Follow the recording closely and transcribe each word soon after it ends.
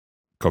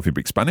Coffee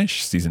Break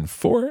Spanish, Season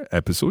 4,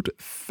 Episode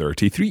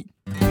 33.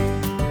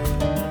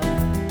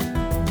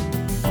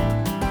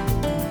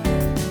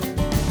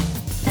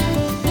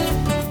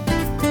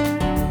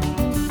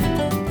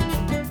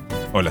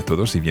 Hola a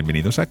todos y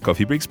bienvenidos a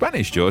Coffee Break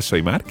Spanish. Yo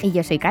soy Mark. Y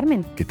yo soy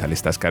Carmen. ¿Qué tal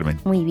estás, Carmen?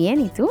 Muy bien,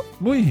 ¿y tú?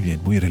 Muy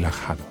bien, muy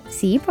relajado.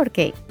 Sí, ¿por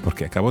qué?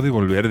 Porque acabo de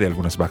volver de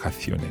algunas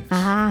vacaciones.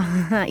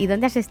 Ah, ¿y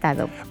dónde has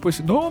estado?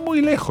 Pues no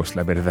muy lejos,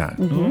 la verdad.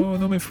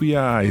 No me fui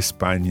a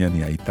España,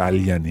 ni a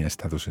Italia, ni a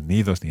Estados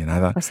Unidos, ni a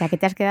nada. O sea, que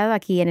te has quedado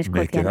aquí en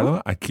Escocia, Me he quedado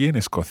 ¿no? aquí en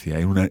Escocia,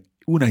 en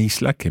una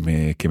isla que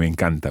me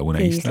encanta, una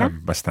 ¿Qué isla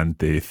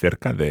bastante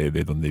cerca de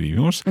donde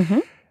vivimos.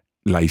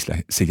 La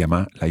isla se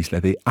llama la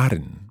isla de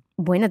Arran.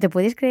 Bueno, ¿te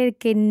puedes creer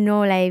que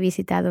no la he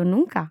visitado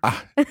nunca?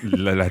 Ah,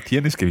 la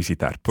tienes que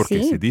visitar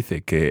porque Sí. se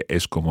dice que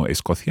es como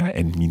Escocia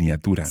en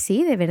miniatura.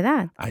 Sí, de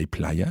verdad. Hay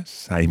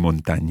playas, hay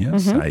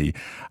montañas, hay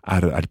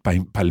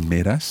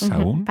palmeras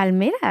aún.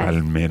 ¿Palmeras?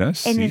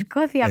 Palmeras, En sí.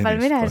 Escocia, En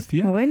palmeras.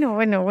 Escocia.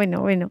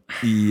 Bueno.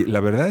 Y la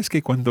verdad es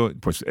que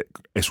pues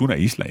es una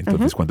isla,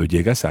 entonces cuando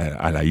llegas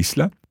a la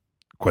isla,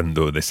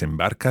 cuando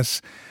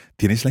desembarcas,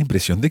 tienes la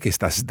impresión de que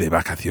estás de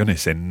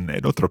vacaciones en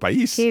otro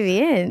país. ¡Qué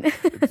bien!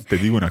 Te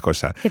digo una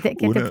cosa. ¿Qué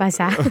te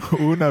pasa?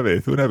 Una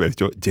vez,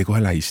 yo llego a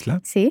la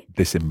isla, ¿Sí?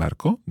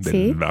 desembarco del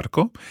Sí.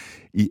 barco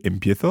y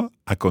empiezo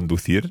a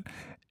conducir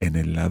en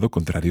el lado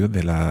contrario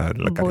de la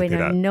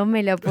carretera. Bueno, no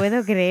me lo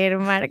puedo creer,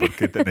 Marc.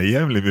 Porque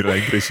tenía la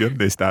impresión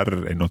de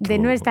estar en otro... De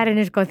no estar en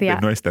Escocia.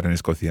 De no estar en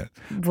Escocia.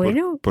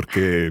 Bueno.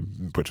 Porque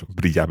pues,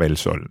 brillaba el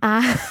sol.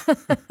 Ah,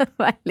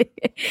 vale.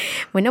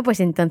 Bueno,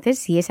 pues entonces,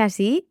 si es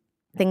así,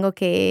 tengo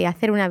que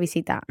hacer una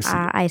visita Sí.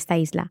 a esta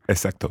isla.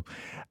 Exacto.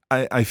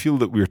 I feel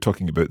that we're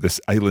talking about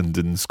this island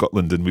in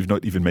Scotland and we've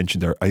not even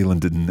mentioned our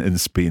island in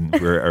Spain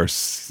where our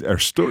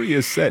story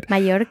is set.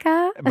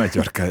 Mallorca.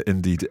 Mallorca,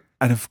 indeed.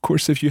 And of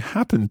course, if you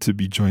happen to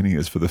be joining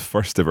us for the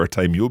first ever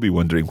time, you'll be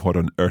wondering what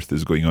on earth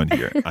is going on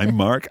here. I'm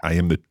Mark. I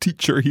am the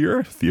teacher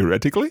here,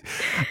 theoretically.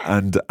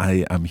 And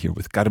I am here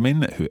with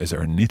Carmen, who is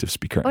our native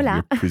speaker. Hola.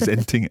 And we're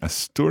presenting a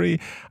story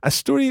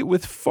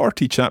with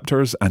 40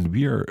 chapters, and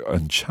we are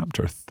on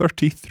chapter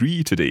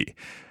 33 today.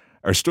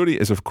 Our story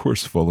is, of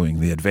course,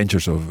 following the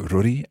adventures of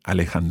Rory,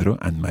 Alejandro,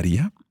 and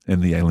Maria in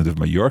the island of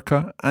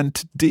Mallorca. And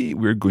today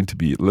we're going to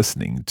be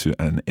listening to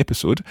an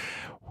episode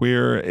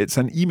where it's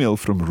an email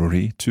from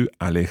Rory to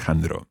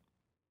Alejandro.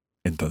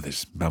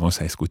 Entonces,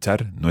 vamos a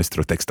escuchar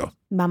nuestro texto.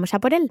 Vamos a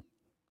por él.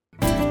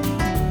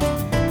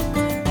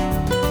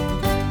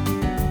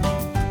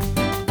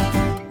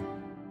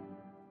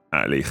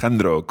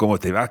 Alejandro, ¿cómo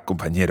te va,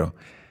 compañero?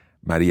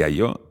 María y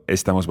yo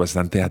estamos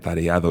bastante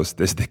atareados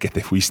desde que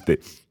te fuiste.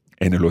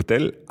 En el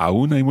hotel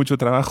aún hay mucho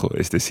trabajo,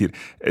 es decir,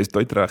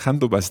 estoy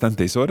trabajando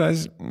bastantes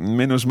horas,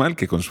 menos mal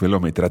que Consuelo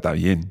me trata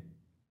bien.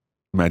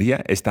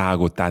 María está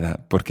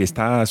agotada porque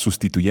está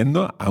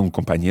sustituyendo a un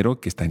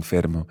compañero que está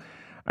enfermo,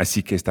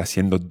 así que está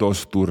haciendo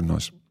 2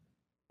 turnos.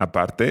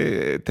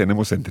 Aparte,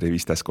 tenemos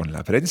entrevistas con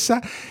la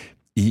prensa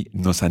y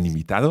nos han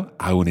invitado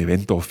a un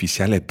evento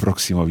oficial el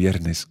próximo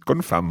viernes,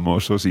 con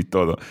famosos y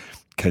todo.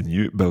 Can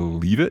you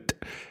believe it?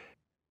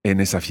 En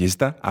esa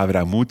fiesta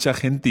habrá mucha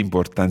gente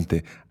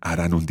importante.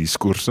 Harán un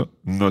discurso,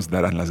 nos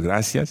darán las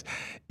gracias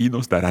y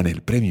nos darán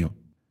el premio.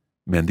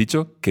 Me han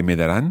dicho que me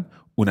darán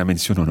una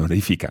mención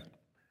honorífica.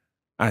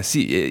 Ah,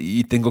 sí,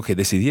 y tengo que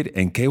decidir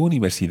en qué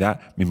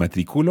universidad me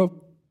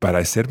matriculo para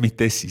hacer mi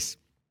tesis.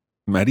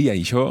 María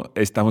y yo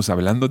estamos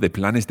hablando de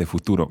planes de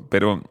futuro,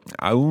 pero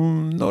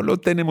aún no lo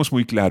tenemos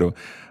muy claro,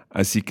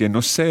 así que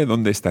no sé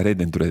dónde estaré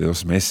dentro de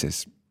 2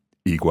 meses.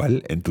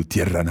 Igual en tu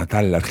tierra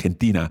natal,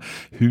 Argentina.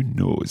 Who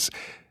knows?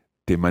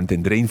 Te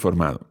mantendré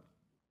informado.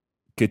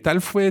 ¿Qué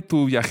tal fue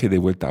tu viaje de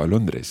vuelta a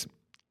Londres?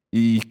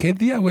 ¿Y qué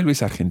día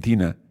vuelves a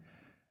Argentina?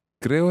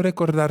 Creo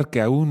recordar que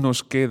aún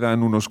nos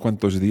quedan unos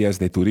cuantos días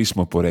de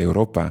turismo por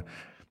Europa.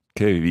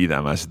 ¡Qué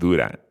vida más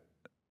dura!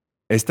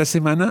 Esta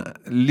semana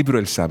libro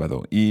el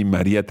sábado y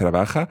María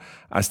trabaja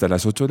hasta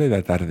las 8 de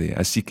la tarde,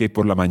 así que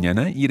por la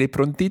mañana iré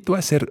prontito a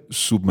hacer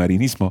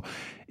submarinismo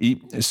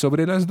y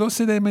sobre las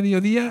 12 de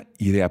mediodía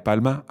iré a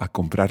Palma a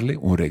comprarle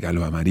un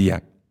regalo a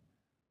María.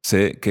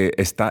 Sé que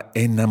está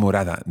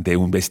enamorada de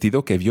un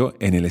vestido que vio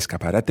en el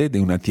escaparate de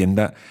una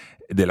tienda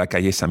de la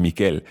calle San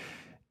Miguel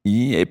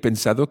y he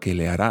pensado que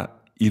le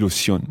hará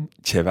ilusión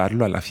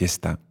llevarlo a la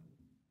fiesta.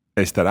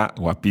 Estará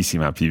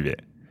guapísima, pibe.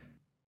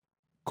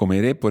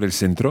 Comeré por el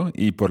centro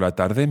y por la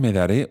tarde me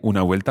daré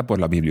una vuelta por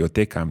la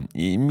biblioteca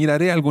y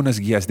miraré algunas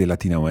guías de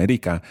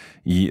Latinoamérica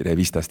y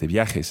revistas de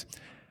viajes.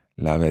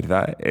 La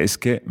verdad es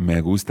que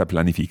me gusta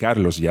planificar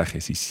los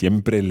viajes y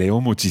siempre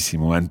leo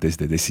muchísimo antes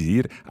de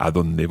decidir a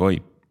dónde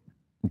voy.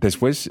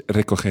 Después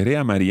recogeré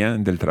a María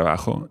del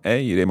trabajo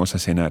e iremos a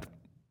cenar.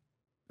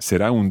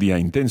 Será un día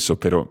intenso,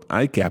 pero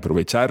hay que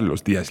aprovechar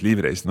los días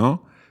libres,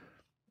 ¿no?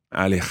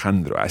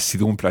 Alejandro, ha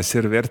sido un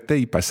placer verte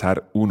y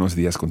pasar unos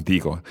días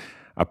contigo,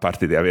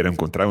 aparte de haber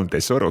encontrado un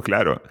tesoro,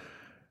 claro.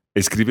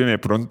 Escríbeme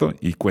pronto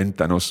y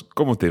cuéntanos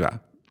cómo te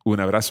va. Un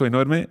abrazo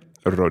enorme,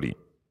 Rory.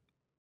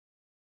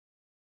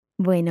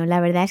 Bueno, la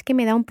verdad es que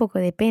me da un poco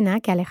de pena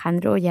que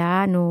Alejandro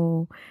ya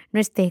no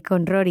esté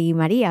con Rory y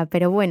María,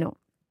 pero bueno,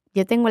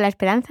 yo tengo la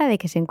esperanza de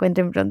que se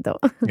encuentren pronto.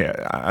 Yeah,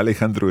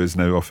 Alejandro is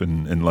now off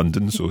in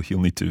London, so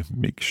he'll need to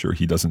make sure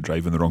he doesn't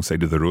drive on the wrong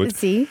side of the road.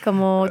 Sí,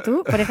 como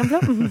tú, por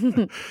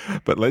ejemplo.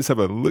 But let's have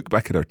a look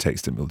back at our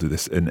text, and we'll do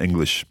this in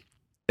English.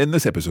 In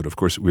this episode, of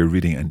course, we're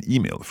reading an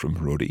email from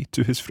Rory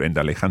to his friend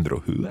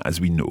Alejandro, who,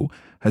 as we know,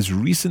 has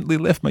recently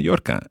left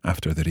Mallorca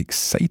after their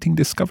exciting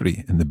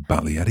discovery in the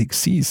Balearic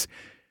Seas.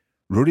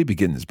 Rory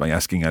begins by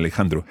asking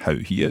Alejandro how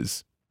he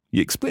is. He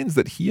explains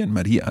that he and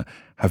Maria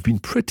have been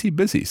pretty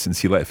busy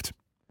since he left.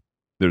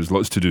 There's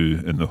lots to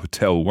do in the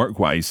hotel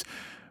work-wise.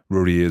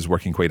 Rory is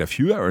working quite a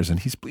few hours, and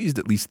he's pleased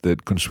at least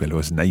that Consuelo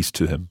is nice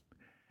to him.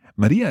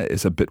 Maria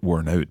is a bit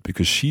worn out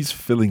because she's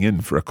filling in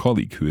for a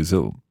colleague who is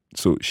ill,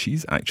 so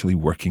she's actually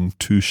working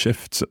 2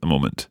 shifts at the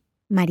moment.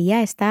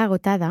 María está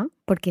agotada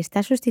porque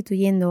está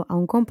sustituyendo a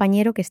un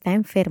compañero que está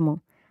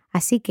enfermo,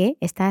 así que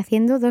está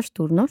haciendo 2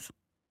 turnos.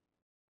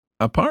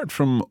 Apart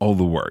from all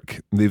the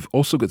work, they've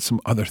also got some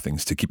other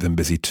things to keep them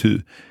busy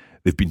too.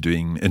 They've been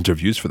doing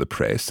interviews for the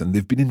press, and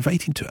they've been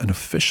invited to an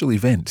official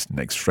event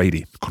next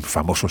Friday, con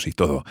famosos y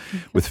todo,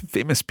 with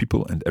famous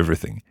people and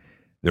everything.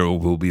 There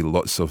will be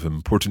lots of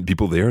important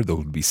people there. There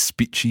will be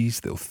speeches.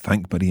 They'll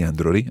thank Maria and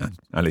Rory, and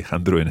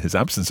Alejandro in his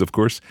absence, of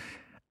course,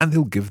 and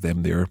they'll give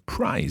them their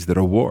prize, their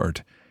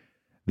award.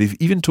 They've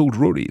even told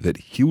Rory that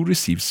he'll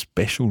receive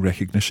special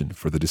recognition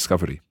for the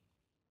discovery.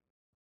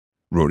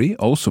 Rory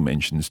also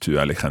mentions to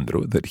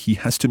Alejandro that he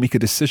has to make a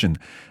decision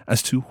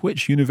as to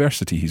which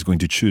university he's going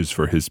to choose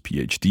for his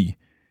PhD.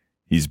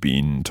 He's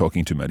been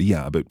talking to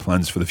Maria about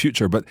plans for the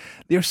future, but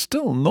they're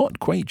still not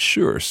quite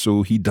sure,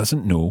 so he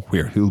doesn't know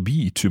where he'll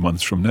be 2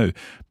 months from now,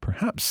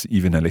 perhaps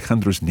even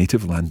Alejandro's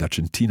native land,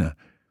 Argentina.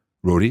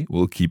 Rory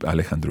will keep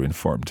Alejandro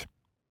informed.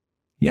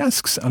 He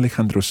asks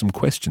Alejandro some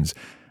questions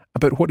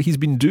about what he's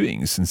been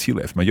doing since he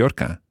left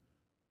Mallorca.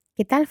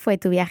 ¿Qué tal fue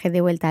tu viaje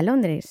de vuelta a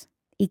Londres?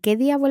 ¿Y qué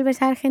día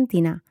vuelves a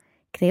Argentina?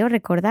 Creo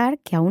recordar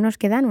que aún nos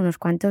quedan unos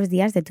cuantos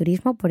días de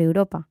turismo por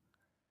Europa.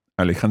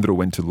 Alejandro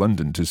went to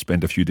London to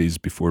spend a few days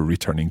before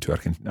returning to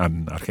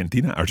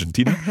Argentina.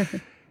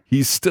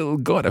 He's still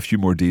got a few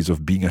more days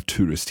of being a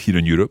tourist here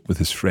in Europe with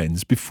his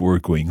friends before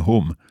going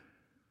home.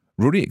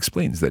 Rory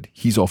explains that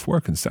he's off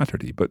work on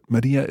Saturday, but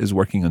Maria is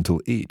working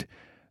until 8.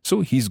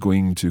 So he's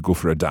going to go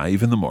for a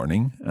dive in the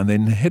morning and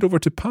then head over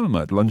to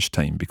Palma at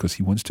lunchtime because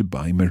he wants to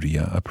buy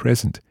Maria a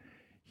present.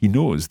 He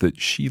knows that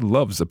she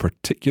loves a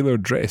particular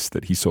dress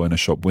that he saw in a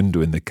shop window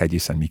in the Calle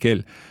San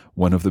Miguel,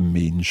 one of the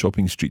main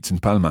shopping streets in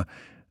Palma,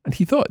 and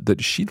he thought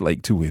that she'd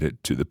like to wear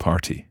it to the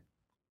party.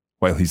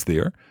 While he's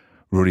there,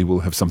 Rory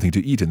will have something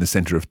to eat in the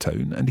centre of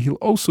town, and he'll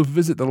also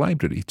visit the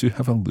library to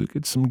have a look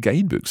at some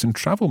guidebooks and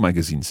travel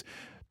magazines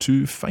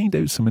to find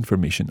out some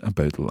information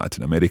about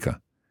Latin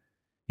America.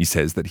 He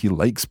says that he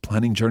likes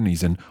planning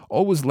journeys and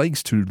always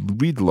likes to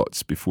read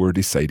lots before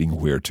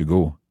deciding where to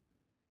go.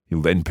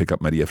 He'll then pick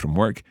up Maria from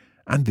work,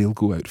 and they'll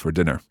go out for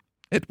dinner.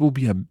 It will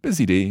be a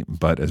busy day,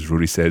 but as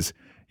Rory says,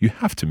 you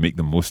have to make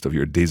the most of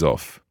your days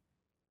off.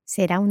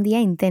 Será un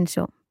día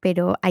intenso,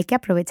 pero hay que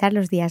aprovechar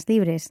los días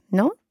libres,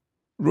 ¿no?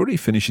 Rory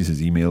finishes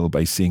his email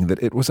by saying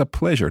that it was a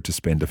pleasure to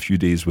spend a few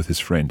days with his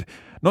friend,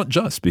 not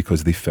just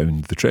because they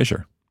found the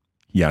treasure.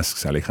 He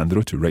asks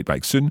Alejandro to write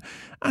back soon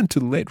and to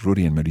let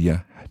Rory and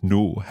Maria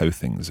know how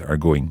things are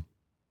going.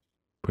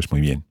 Pues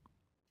muy bien.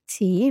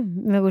 Sí,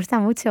 me gusta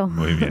mucho.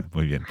 Muy bien,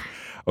 muy bien.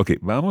 Ok,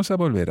 vamos a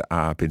volver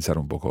a pensar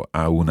un poco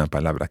a una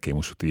palabra que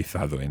hemos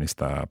utilizado en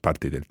esta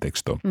parte del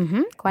texto.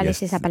 ¿Cuál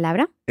es esa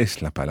palabra?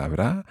 Es la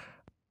palabra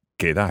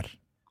quedar.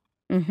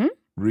 Uh-huh.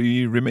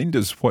 Remind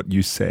us what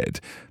you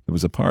said. There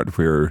was a part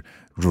where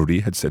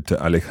Rory had said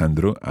to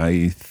Alejandro,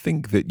 I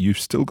think that you've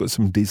still got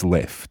some days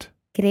left.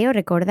 Creo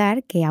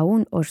recordar que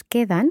aún os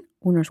quedan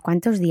unos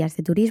cuantos días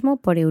de turismo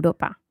por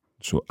Europa.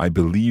 So I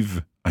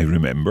believe I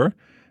remember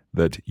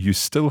that you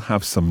still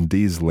have some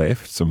days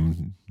left,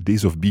 some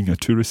days of being a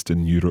tourist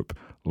in Europe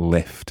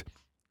left.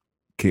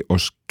 Que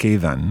os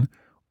quedan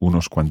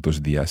unos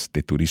cuantos días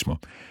de turismo.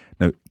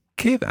 Now,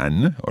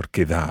 quedan, or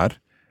quedar,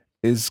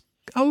 is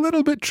a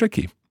little bit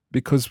tricky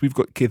because we've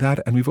got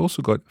quedar and we've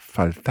also got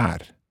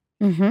faltar.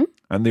 Mm-hmm.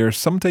 And there are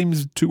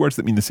sometimes 2 words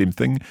that mean the same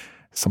thing.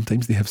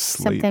 Sometimes they have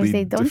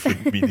slightly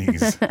different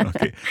meanings.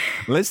 Okay,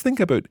 let's think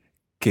about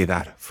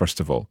quedar, first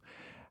of all.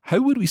 How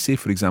would we say,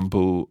 for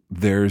example,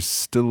 there's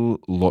still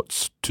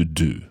lots to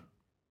do?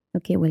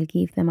 Okay, we'll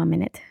give them a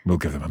minute. We'll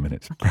give them a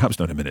minute. Perhaps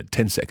not a minute,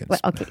 10 seconds. Well,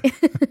 okay.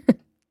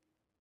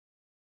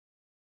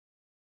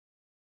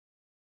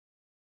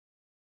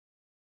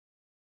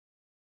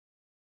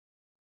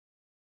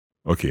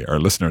 Okay, our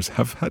listeners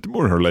have had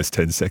more or less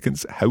 10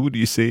 seconds. How would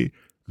you say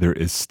there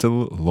is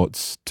still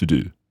lots to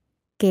do?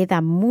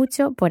 Queda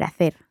mucho por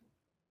hacer.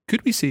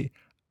 Could we say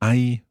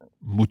hay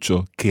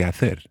mucho que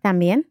hacer?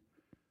 También.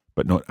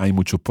 But not hay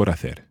mucho por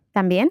hacer.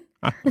 También.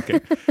 Okay.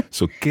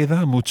 So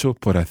queda mucho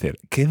por hacer.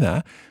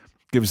 Queda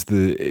gives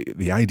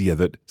the idea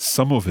that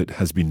some of it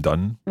has been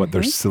done, but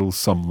there's still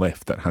some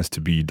left that has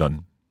to be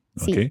done.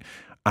 Okay. Sí.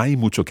 Hay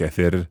mucho que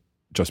hacer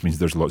just means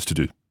there's lots to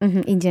do.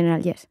 In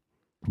general, yes.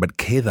 But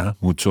queda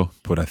mucho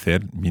por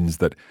hacer means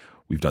that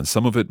we've done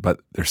some of it, but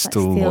there's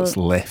still lots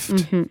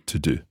left to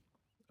do.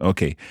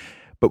 Okay.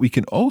 But we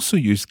can also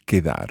use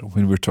quedar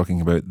when we're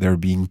talking about there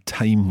being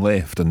time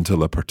left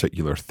until a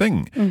particular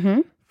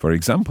thing. For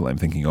example, I'm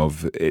thinking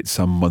of it's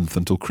a month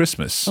until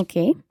Christmas.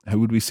 Okay. How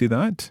would we say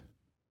that?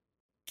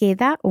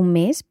 Queda un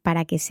mes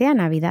para que sea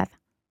Navidad.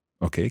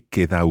 Okay.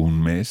 Queda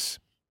un mes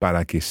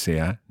para que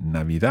sea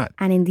Navidad.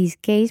 And in this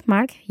case,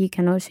 Mark, you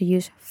can also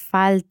use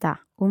falta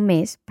un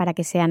mes para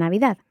que sea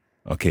Navidad.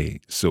 Okay,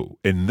 so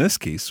in this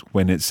case,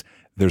 when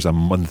there's a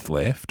month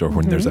left or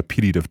when there's a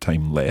period of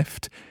time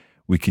left,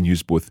 we can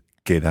use both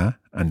queda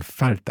and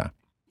falta.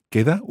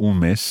 Queda un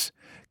mes.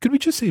 Could we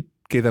just say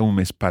queda un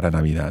mes para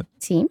Navidad?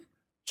 Sí.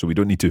 So we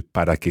don't need to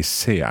para que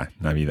sea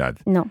Navidad.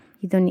 No,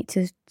 you don't need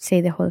to say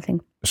the whole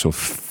thing. So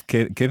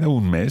queda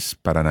un mes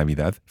para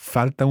Navidad.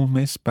 Falta un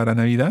mes para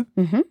Navidad.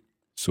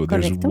 So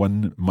there's Correcto.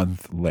 1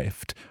 month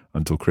left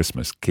until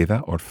Christmas.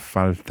 Queda or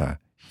falta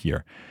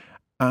here.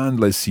 And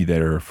let's see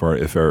there for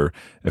if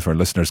our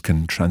listeners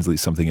can translate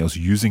something else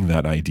using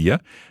that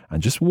idea.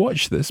 And just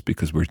watch this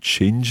because we're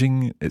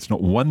changing. It's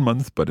not 1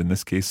 month, but in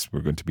this case,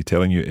 we're going to be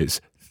telling you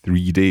it's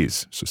 3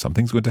 days. So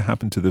something's going to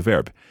happen to the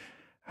verb.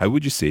 How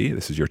would you say,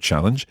 this is your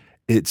challenge,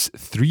 it's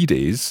 3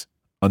 days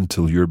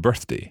until your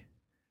birthday.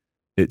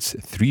 It's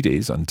 3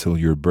 days until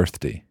your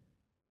birthday.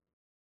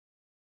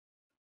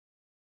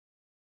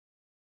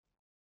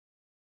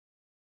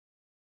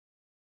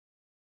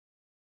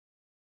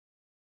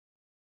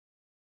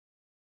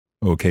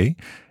 Okay,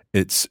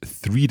 it's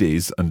 3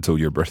 days until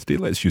your birthday.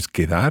 Let's use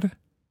quedar.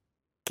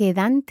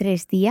 Quedan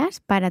 3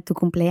 días para tu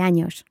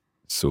cumpleaños.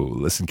 So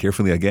listen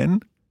carefully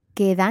again.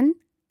 Quedan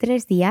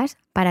 3 días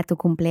para tu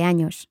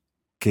cumpleaños.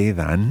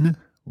 Quedan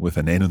with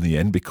an N on the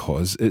end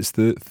because it's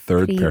the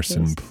third 3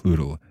 person days.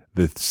 plural.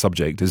 The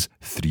subject is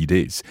 3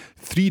 days.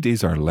 3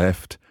 days are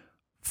left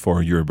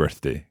for your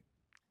birthday.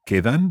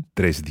 Quedan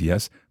 3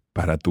 días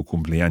para tu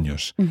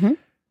cumpleaños.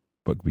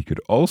 But we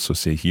could also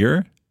say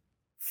here,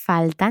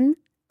 Faltan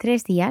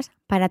 3 días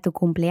para tu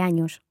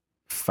cumpleaños.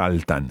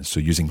 faltan. So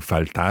using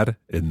faltar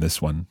in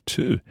this one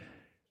too.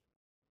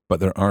 But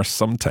there are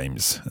some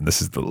times, and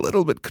this is the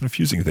little bit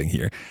confusing thing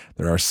here,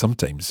 there are some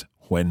times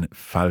when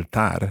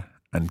faltar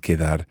and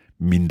quedar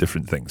mean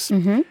different things.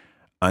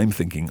 I'm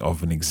thinking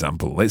of an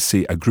example. Let's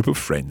say a group of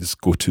friends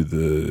go to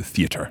the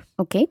theatre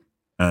Okay.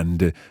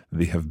 and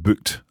they have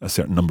booked a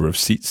certain number of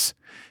seats.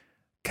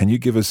 Can you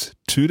give us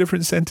 2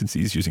 different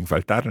sentences using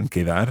faltar and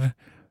quedar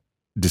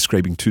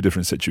describing 2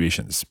 different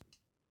situations?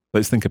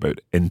 Let's think about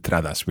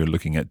entradas. We're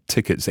looking at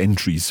tickets,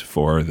 entries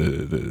for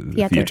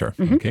the theatre.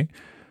 Okay?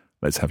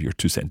 Let's have your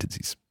 2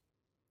 sentences.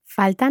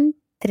 Faltan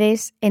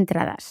 3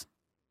 entradas.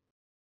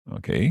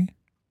 Okay?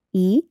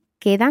 Y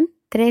quedan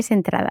 3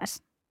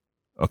 entradas.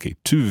 Okay,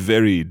 2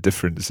 very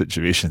different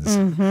situations.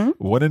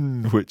 One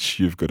in which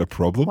you've got a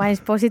problem. One is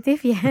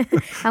positive, yeah,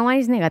 and one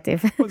is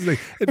negative.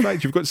 In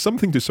fact, you've got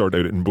something to sort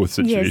out in both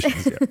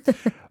situations. Yeah.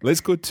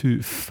 Let's go to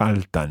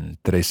faltan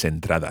 3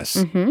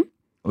 entradas.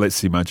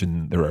 Let's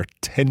imagine there are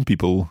 10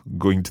 people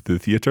going to the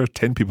theatre.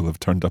 10 people have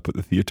turned up at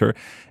the theatre.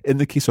 In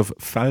the case of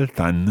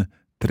faltan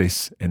 3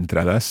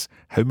 entradas,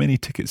 how many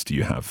tickets do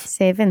you have?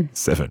 7.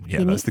 7. Yeah,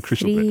 You that's need the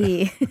crucial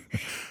bit. 3.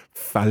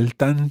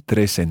 Faltan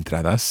 3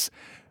 entradas.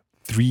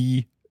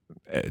 3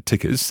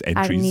 tickets,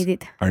 entries,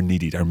 are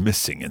needed, are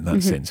missing in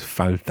that sense.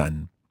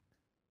 Faltan.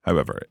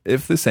 However,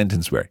 if the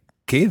sentence were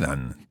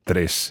quedan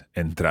 3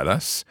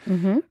 entradas,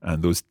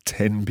 and those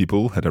 10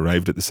 people had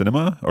arrived at the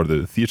cinema, or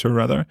the theatre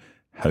rather,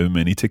 how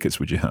many tickets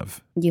would you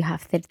have? You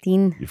have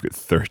 13. You've got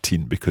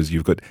 13 because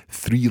you've got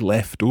 3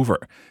 left over.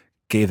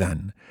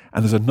 Quedan.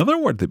 And there's another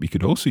word that we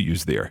could also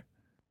use there.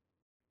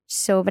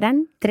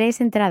 Sobran 3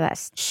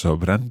 entradas.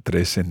 Sobran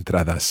 3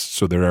 entradas.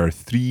 So there are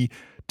 3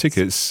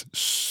 tickets.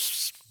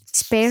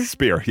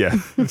 Spare, yeah.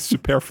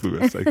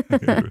 Superfluous.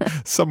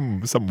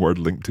 Some word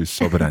linked to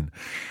sobran.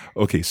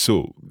 Okay,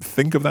 so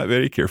think of that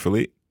very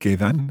carefully.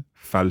 Quedan,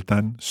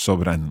 faltan,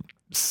 sobran.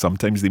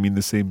 Sometimes they mean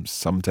the same.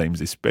 Sometimes,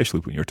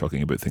 especially when you're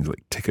talking about things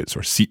like tickets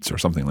or seats or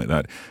something like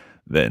that,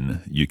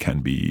 then you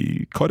can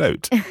be caught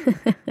out.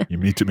 You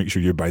need to make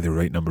sure you buy the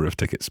right number of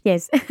tickets.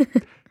 Yes.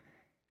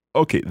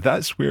 Okay,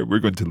 that's where we're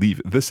going to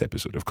leave this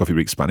episode of Coffee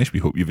Break Spanish.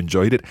 We hope you've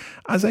enjoyed it.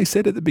 As I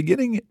said at the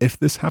beginning, if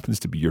this happens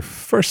to be your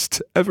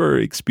first ever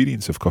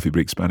experience of Coffee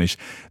Break Spanish,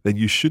 then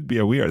you should be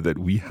aware that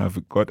we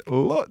have got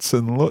lots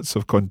and lots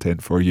of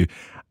content for you,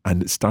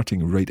 and it's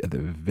starting right at the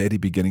very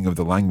beginning of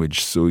the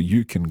language. So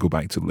you can go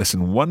back to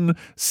lesson 1,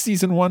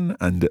 season 1,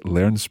 and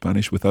learn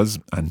Spanish with us.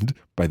 And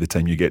by the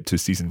time you get to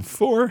season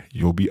 4,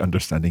 you'll be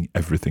understanding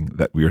everything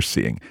that we are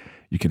saying.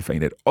 You can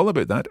find out all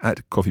about that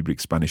at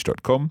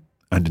coffeebreakspanish.com.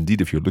 And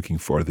indeed, if you're looking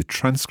for the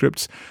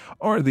transcripts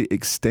or the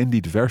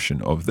extended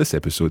version of this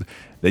episode,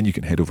 then you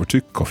can head over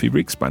to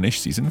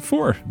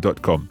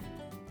coffeebreakspanishseason4.com.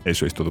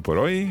 Eso es todo por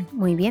hoy.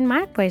 Muy bien,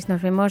 Mark, pues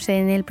nos vemos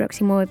en el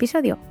próximo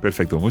episodio.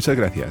 Perfecto, muchas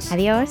gracias.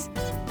 Adiós.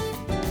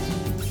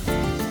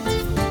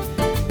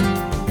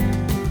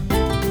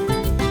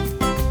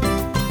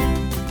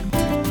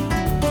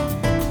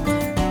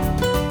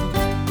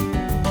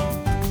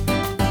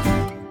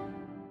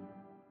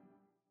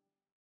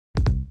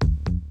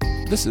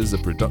 This is a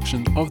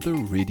production of the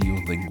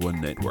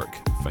Radiolingua Network.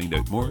 Find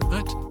out more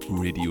at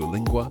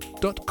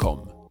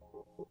radiolingua.com.